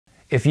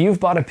If you've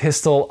bought a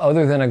pistol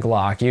other than a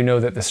Glock, you know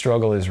that the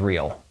struggle is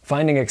real.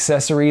 Finding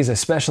accessories,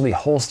 especially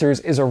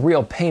holsters, is a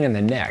real pain in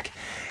the neck.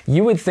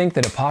 You would think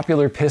that a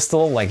popular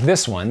pistol like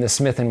this one, the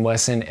Smith &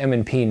 Wesson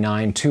M&P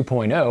 9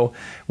 2.0,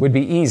 would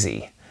be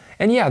easy.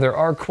 And yeah, there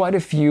are quite a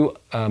few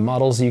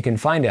models you can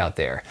find out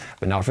there,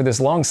 but not for this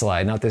long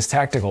slide, not this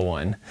tactical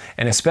one.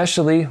 And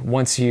especially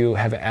once you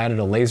have added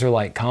a laser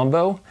light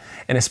combo,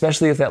 and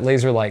especially if that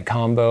laser light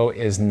combo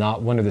is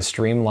not one of the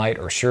Streamlight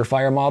or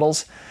Surefire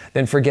models,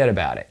 then forget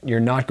about it.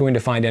 You're not going to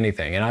find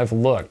anything. And I've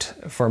looked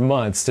for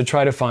months to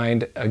try to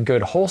find a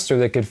good holster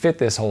that could fit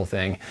this whole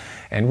thing.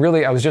 And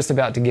really, I was just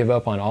about to give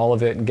up on all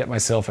of it and get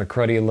myself a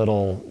cruddy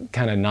little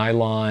kind of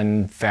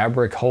nylon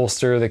fabric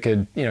holster that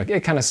could, it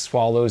kind of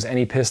swallows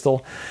any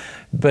pistol.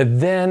 But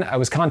then I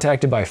was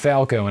contacted by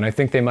Falco, and I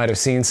think they might have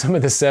seen some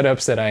of the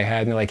setups that I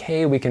had, and they're like,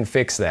 hey, we can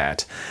fix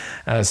that.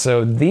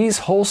 So these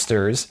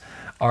holsters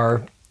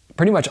are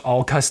pretty much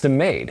all custom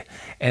made,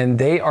 and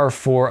they are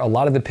for a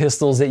lot of the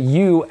pistols that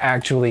you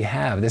actually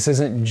have. This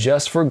isn't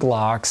just for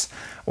Glocks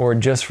or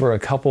just for a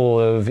couple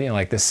of,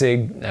 like the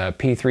SIG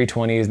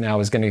P320s now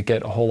is going to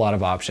get a whole lot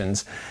of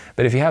options.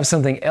 But if you have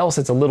something else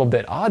that's a little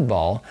bit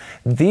oddball,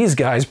 these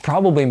guys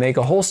probably make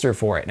a holster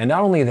for it. And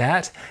not only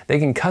that, they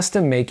can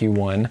custom make you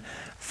one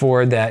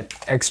for that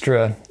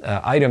extra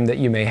item that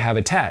you may have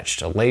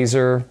attached, a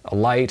laser,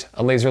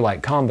 a laser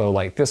light combo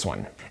like this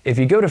one. If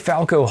you go to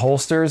Falco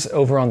Holsters,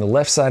 over on the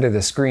left side of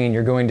the screen,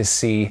 you're going to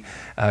see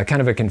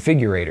kind of a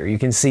configurator. You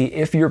can see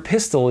if your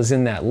pistol is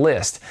in that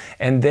list,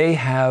 and they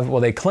have,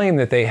 well, they claim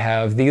that they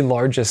have the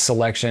largest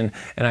selection,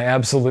 and I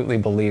absolutely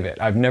believe it.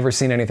 I've never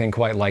seen anything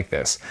quite like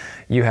this.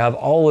 You have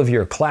all of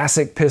your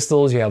classic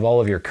pistols, you have all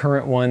of your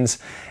current ones,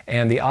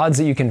 and the odds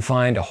that you can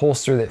find a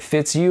holster that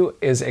fits you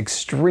is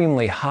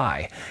extremely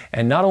high.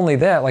 And not only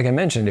that, like I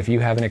mentioned, if you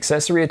have an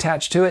accessory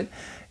attached to it,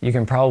 you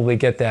can probably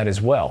get that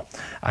as well.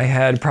 I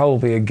had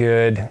probably a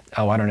good,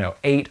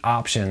 8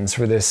 options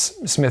for this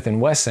Smith &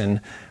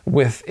 Wesson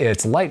with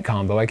its light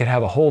combo. I could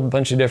have a whole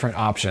bunch of different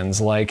options,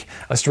 like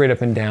a straight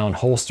up and down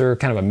holster,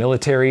 kind of a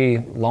military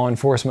law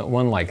enforcement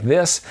one like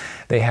this.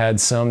 They had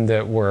some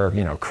that were,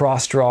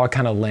 cross draw,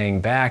 kind of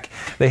laying back.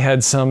 They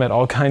had some at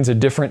all kinds of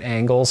different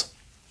angles.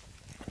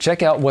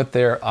 Check out what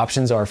their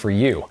options are for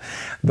you.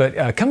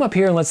 But come up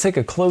here and let's take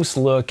a close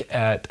look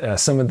at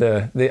some of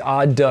the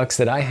odd ducks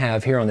that I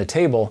have here on the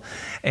table,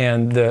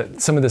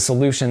 and some of the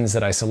solutions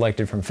that I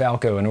selected from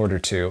Falco in order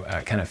to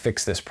kind of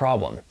fix this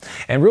problem.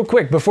 And real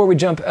quick, before we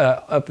jump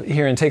up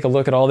here and take a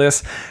look at all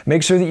this,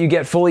 make sure that you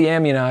get fully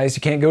ammunized.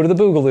 You can't go to the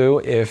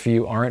Boogaloo if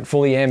you aren't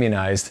fully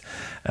ammunized.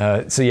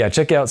 So yeah,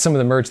 check out some of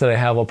the merch that I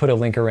have. I'll put a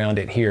link around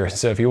it here.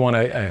 So if you want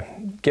to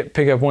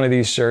pick up one of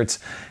these shirts,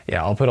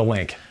 yeah, I'll put a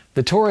link.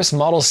 The Taurus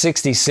Model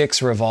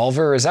 66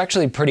 revolver is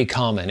actually pretty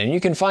common, and you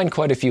can find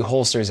quite a few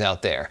holsters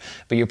out there,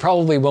 but you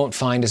probably won't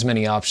find as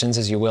many options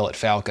as you will at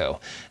Falco.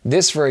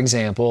 This, for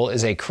example,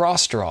 is a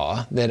cross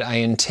draw that I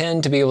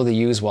intend to be able to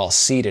use while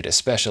seated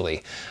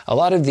especially. A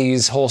lot of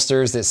these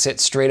holsters that sit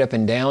straight up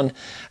and down,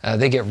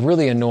 they get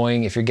really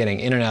annoying if you're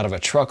getting in and out of a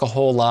truck a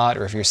whole lot,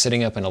 or if you're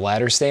sitting up in a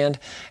ladder stand,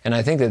 and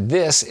I think that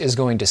this is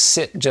going to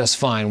sit just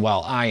fine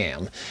while I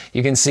am.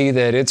 You can see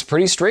that it's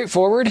pretty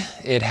straightforward.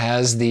 It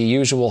has the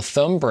usual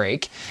thumb brake,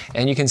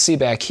 and you can see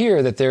back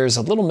here that there's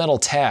a little metal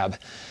tab.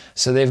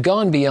 So they've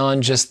gone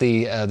beyond just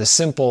the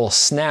simple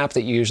snap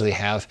that you usually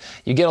have.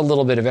 You get a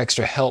little bit of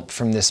extra help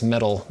from this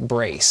metal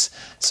brace.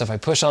 So if I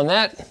push on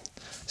that,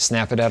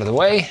 snap it out of the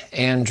way,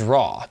 and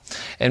draw.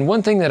 And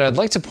one thing that I'd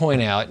like to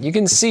point out, you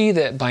can see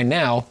that by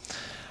now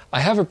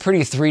I have a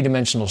pretty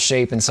three-dimensional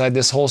shape inside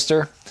this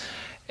holster.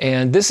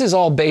 And this is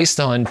all based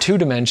on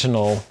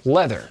two-dimensional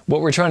leather.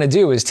 What we're trying to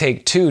do is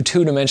take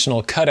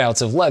two-dimensional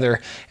cutouts of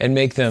leather and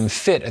make them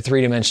fit a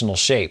three-dimensional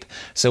shape.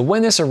 So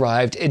when this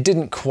arrived, it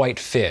didn't quite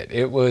fit.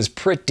 It was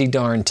pretty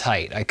darn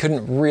tight. I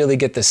couldn't really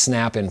get the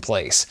snap in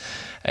place.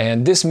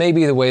 And this may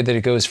be the way that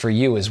it goes for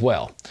you as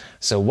well.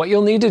 So what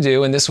you'll need to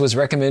do, and this was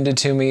recommended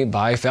to me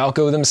by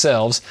Falco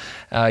themselves,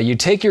 you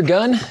take your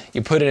gun,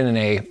 you put it in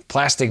a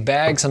plastic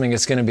bag, something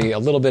that's going to be a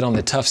little bit on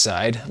the tough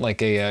side,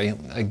 like a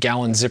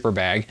gallon zipper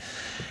bag,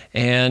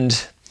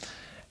 and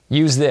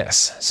use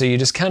this. So you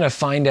just kind of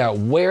find out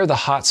where the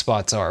hot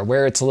spots are,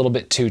 where it's a little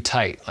bit too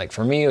tight. Like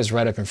for me, it was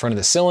right up in front of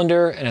the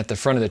cylinder and at the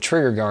front of the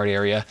trigger guard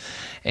area.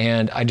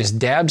 And I just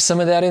dabbed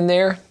some of that in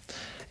there,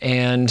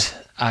 and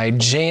I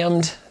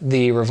jammed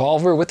the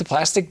revolver with the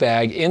plastic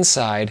bag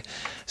inside,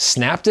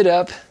 snapped it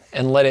up,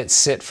 and let it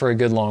sit for a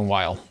good long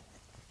while.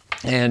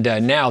 And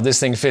now this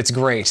thing fits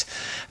great.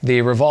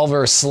 The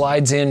revolver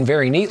slides in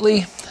very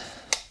neatly,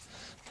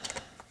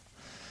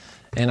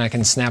 and I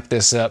can snap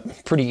this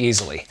up pretty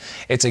easily.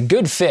 It's a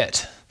good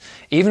fit.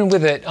 Even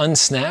with it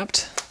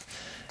unsnapped,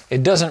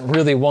 it doesn't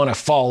really want to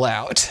fall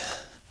out.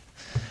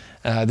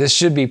 This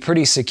should be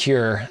pretty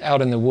secure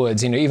out in the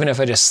woods. Even if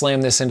I just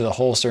slam this into the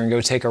holster and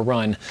go take a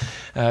run,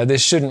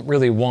 this shouldn't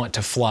really want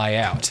to fly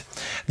out.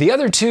 The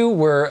other two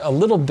were a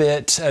little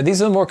bit,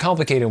 these are the more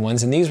complicated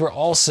ones, and these were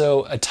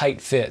also a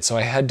tight fit, so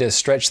I had to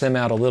stretch them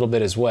out a little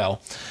bit as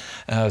well.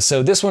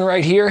 So this one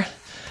right here,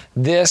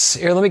 This,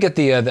 here, let me get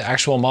the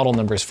actual model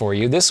numbers for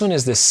you. This one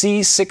is the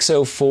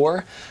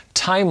C604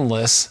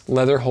 timeless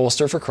leather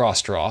holster for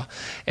cross draw,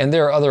 and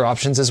there are other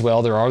options as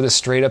well. There are the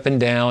straight up and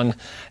down,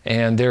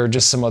 and there are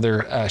just some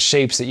other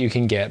shapes that you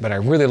can get, but I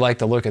really like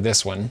the look of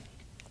this one.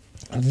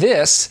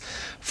 This,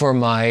 for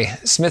my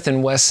Smith &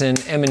 Wesson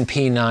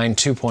M&P 9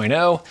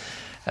 2.0,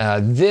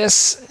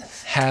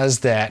 this has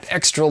that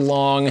extra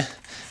long,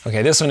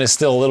 okay, this one is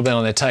still a little bit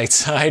on the tight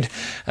side,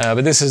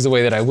 but this is the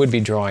way that I would be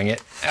drawing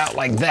it, out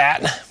like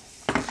that.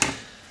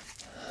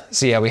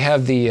 So yeah, we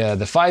have the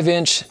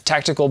 5-inch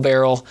tactical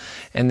barrel,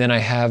 and then I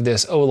have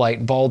this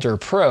Olight Balder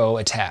Pro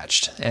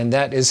attached, and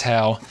that is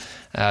how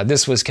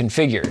this was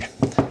configured.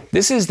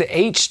 This is the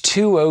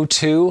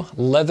H202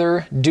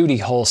 leather duty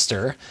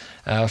holster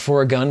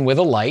for a gun with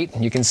a light.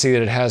 You can see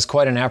that it has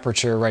quite an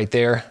aperture right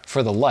there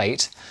for the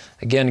light.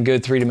 Again,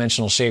 good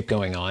three-dimensional shape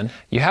going on.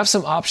 You have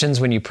some options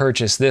when you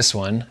purchase this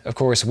one, of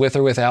course, with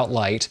or without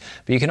light,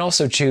 but you can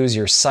also choose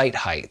your sight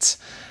heights.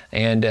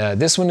 And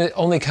this one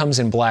only comes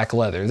in black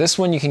leather. This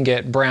one you can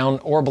get brown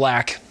or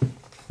black.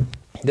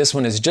 This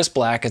one is just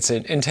black. It's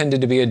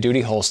intended to be a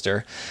duty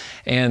holster.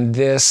 And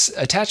this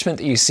attachment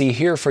that you see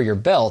here for your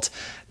belt,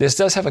 this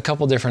does have a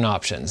couple different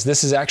options.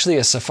 This is actually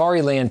a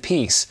Safariland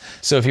piece.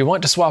 So if you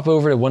want to swap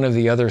over to one of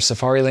the other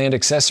Safariland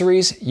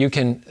accessories, you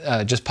can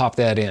just pop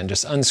that in.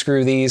 Just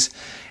unscrew these,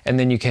 and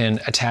then you can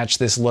attach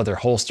this leather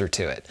holster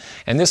to it.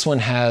 And this one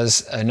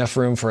has enough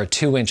room for a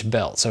 2-inch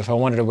belt. So if I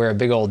wanted to wear a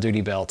big old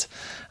duty belt,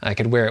 I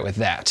could wear it with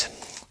that.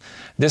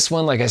 This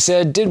one, like I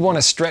said, did want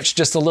to stretch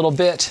just a little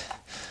bit,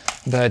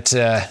 but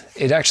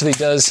it actually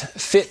does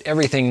fit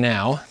everything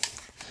now.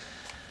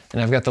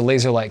 And I've got the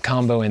laser light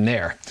combo in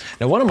there.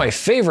 Now, one of my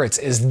favorites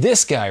is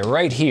this guy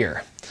right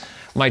here.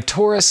 My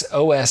Taurus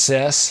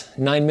OSS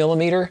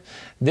 9mm.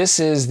 This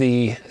is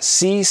the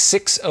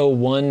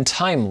C601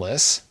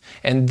 timeless.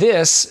 And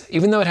this,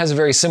 even though it has a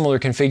very similar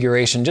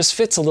configuration, just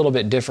fits a little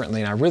bit differently,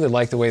 and I really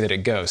like the way that it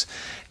goes.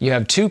 You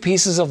have 2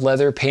 pieces of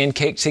leather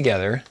pancaked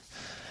together,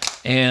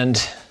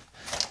 and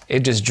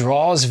it just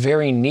draws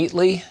very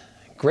neatly.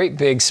 Great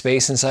big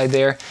space inside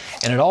there,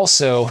 and it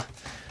also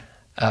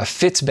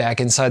fits back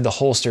inside the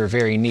holster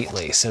very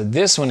neatly. So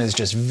this one is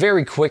just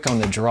very quick on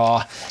the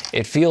draw.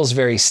 It feels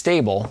very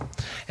stable,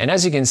 and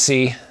as you can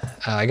see,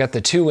 I got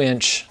the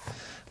 2-inch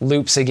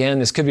loops again.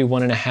 This could be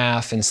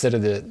 1.5 instead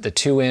of the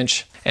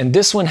 2-inch. And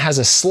this one has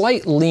a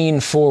slight lean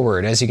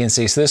forward, as you can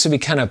see. So this would be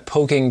kind of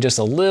poking just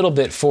a little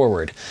bit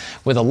forward.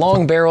 With a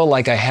long barrel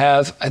like I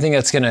have, I think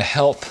that's gonna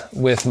help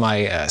with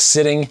my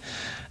sitting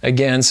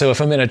again. So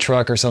if I'm in a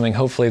truck or something,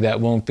 hopefully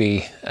that won't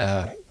be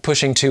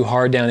pushing too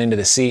hard down into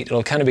the seat.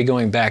 It'll kind of be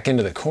going back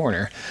into the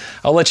corner.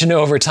 I'll let you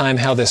know over time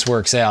how this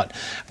works out.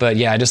 But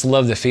yeah, I just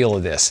love the feel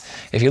of this.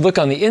 If you look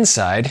on the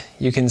inside,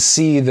 you can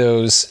see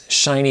those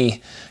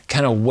shiny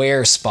kind of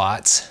wear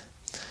spots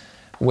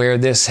where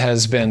this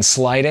has been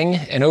sliding,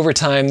 and over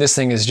time this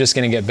thing is just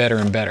going to get better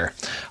and better.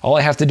 All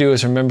I have to do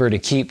is remember to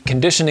keep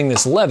conditioning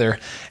this leather,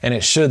 and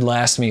it should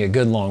last me a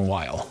good long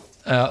while.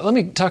 Let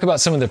me talk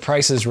about some of the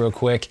prices real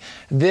quick.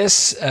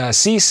 This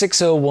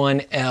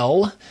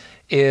C601L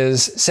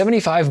is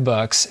 75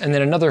 bucks, and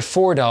then another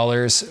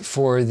 $4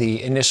 for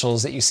the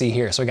initials that you see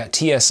here. So I got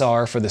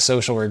TSR for the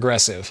social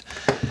regressive.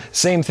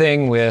 Same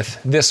thing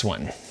with this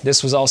one.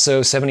 This was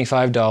also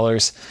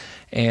 $75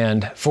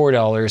 and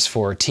 $4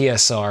 for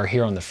TSR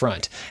here on the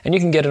front. And you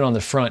can get it on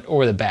the front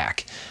or the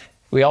back.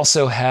 We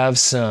also have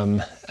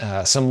some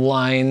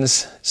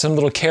lines, some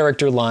little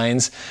character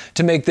lines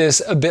to make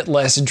this a bit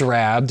less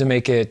drab, to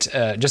make it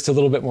just a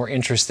little bit more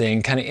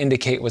interesting, kind of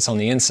indicate what's on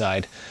the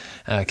inside.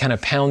 Kind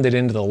of pound it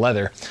into the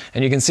leather.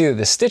 And you can see that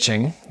the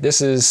stitching,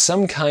 this is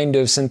some kind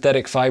of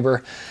synthetic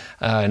fiber,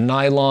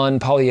 nylon,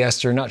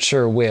 polyester, not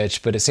sure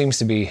which, but it seems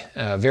to be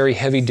very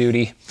heavy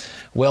duty,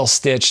 well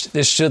stitched.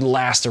 This should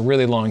last a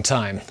really long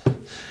time.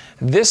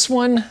 This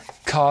one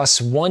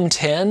costs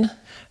 $110.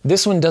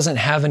 This one doesn't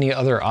have any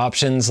other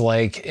options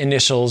like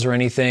initials or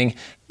anything.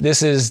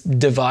 This is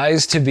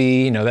devised to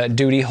be, you know, that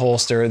duty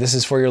holster. This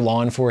is for your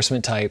law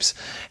enforcement types.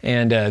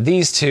 And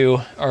these two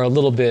are a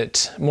little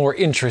bit more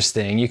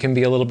interesting. You can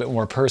be a little bit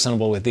more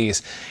personable with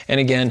these.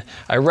 And again,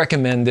 I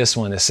recommend this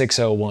one, the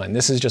 601.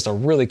 This is just a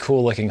really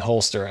cool looking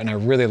holster, and I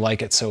really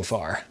like it so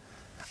far.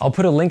 I'll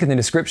put a link in the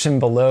description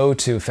below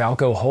to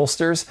Falco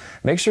Holsters.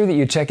 Make sure that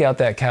you check out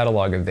that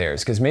catalog of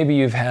theirs, because maybe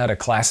you've had a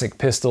classic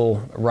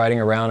pistol riding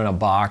around in a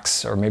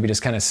box, or maybe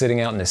just kind of sitting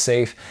out in the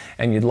safe,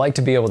 and you'd like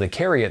to be able to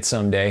carry it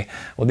someday.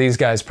 Well, these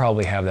guys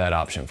probably have that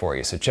option for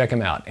you, so check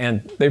them out.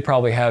 And they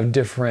probably have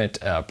different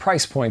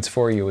price points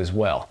for you as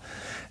well.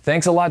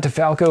 Thanks a lot to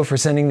Falco for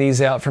sending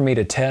these out for me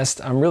to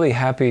test. I'm really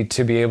happy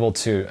to be able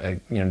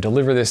to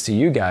deliver this to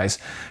you guys,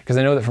 because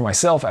I know that for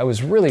myself, I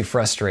was really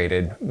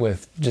frustrated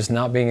with just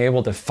not being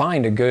able to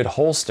find a good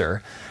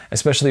holster,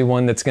 especially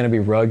one that's going to be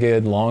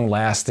rugged,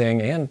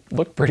 long-lasting, and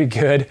look pretty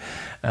good.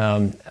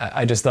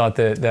 I just thought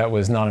that that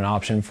was not an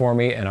option for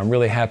me, and I'm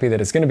really happy that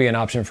it's going to be an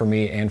option for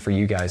me and for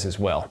you guys as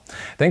well.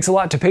 Thanks a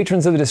lot to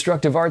patrons of the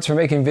Destructive Arts for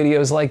making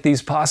videos like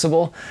these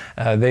possible.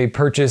 They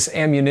purchase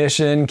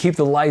ammunition, keep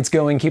the lights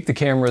going, keep the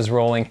camera cameras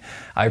rolling.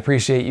 I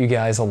appreciate you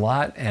guys a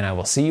lot, and I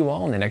will see you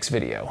all in the next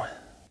video.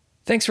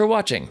 Thanks for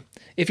watching.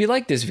 If you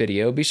liked this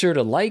video, be sure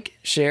to like,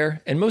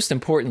 share, and most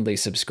importantly,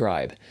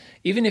 subscribe.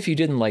 Even if you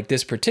didn't like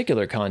this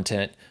particular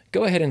content,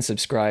 go ahead and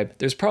subscribe.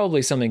 There's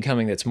probably something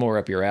coming that's more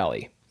up your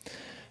alley.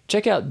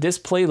 Check out this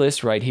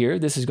playlist right here.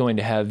 This is going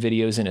to have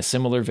videos in a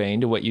similar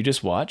vein to what you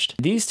just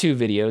watched. These two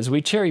videos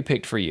we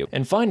cherry-picked for you.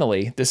 And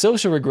finally, The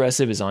Social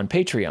Regressive is on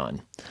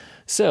Patreon.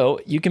 So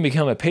you can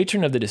become a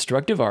patron of the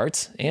destructive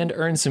arts and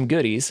earn some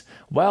goodies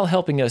while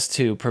helping us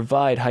to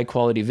provide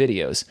high-quality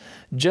videos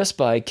just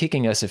by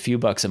kicking us a few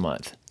bucks a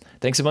month.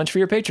 Thanks a bunch for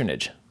your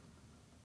patronage.